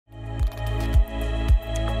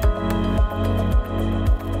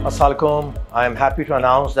Assalamualaikum. I am happy to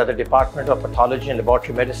announce that the Department of Pathology and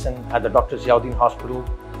Laboratory Medicine at the Dr. Ziauddin Hospital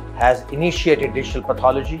has initiated digital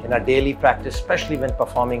pathology in our daily practice, especially when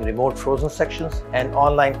performing remote frozen sections and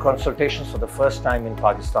online consultations for the first time in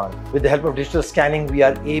Pakistan. With the help of digital scanning, we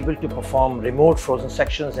are able to perform remote frozen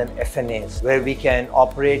sections and FNAs, where we can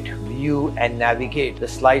operate, view and navigate the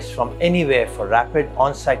slides from anywhere for rapid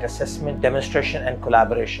on-site assessment, demonstration and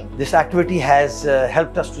collaboration. This activity has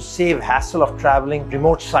helped us to save hassle of traveling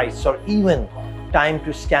remote sites or even time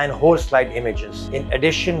to scan whole slide images. In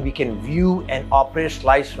addition, we can view and operate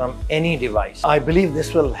slides from any device. I believe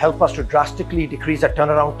this will help us to drastically decrease our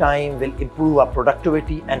turnaround time, will improve our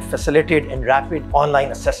productivity and facilitate in rapid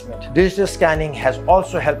online assessment. Digital scanning has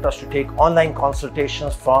also helped us to take online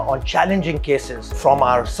consultations on challenging cases from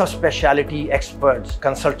our subspecialty experts,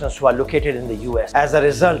 consultants who are located in the US. As a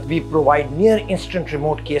result, we provide near instant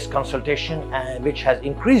remote case consultation, which has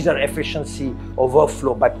increased our efficiency of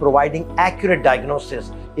workflow by providing accurate diagnosis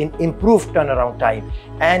in improved turnaround time,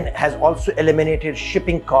 and has also eliminated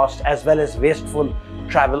shipping costs as well as wasteful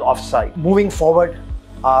travel off-site. Moving forward,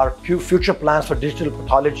 our future plans for digital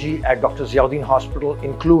pathology at Dr. Ziauddin Hospital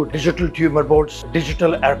include digital tumor boards,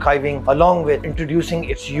 digital archiving, along with introducing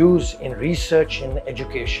its use in research and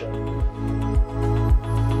education.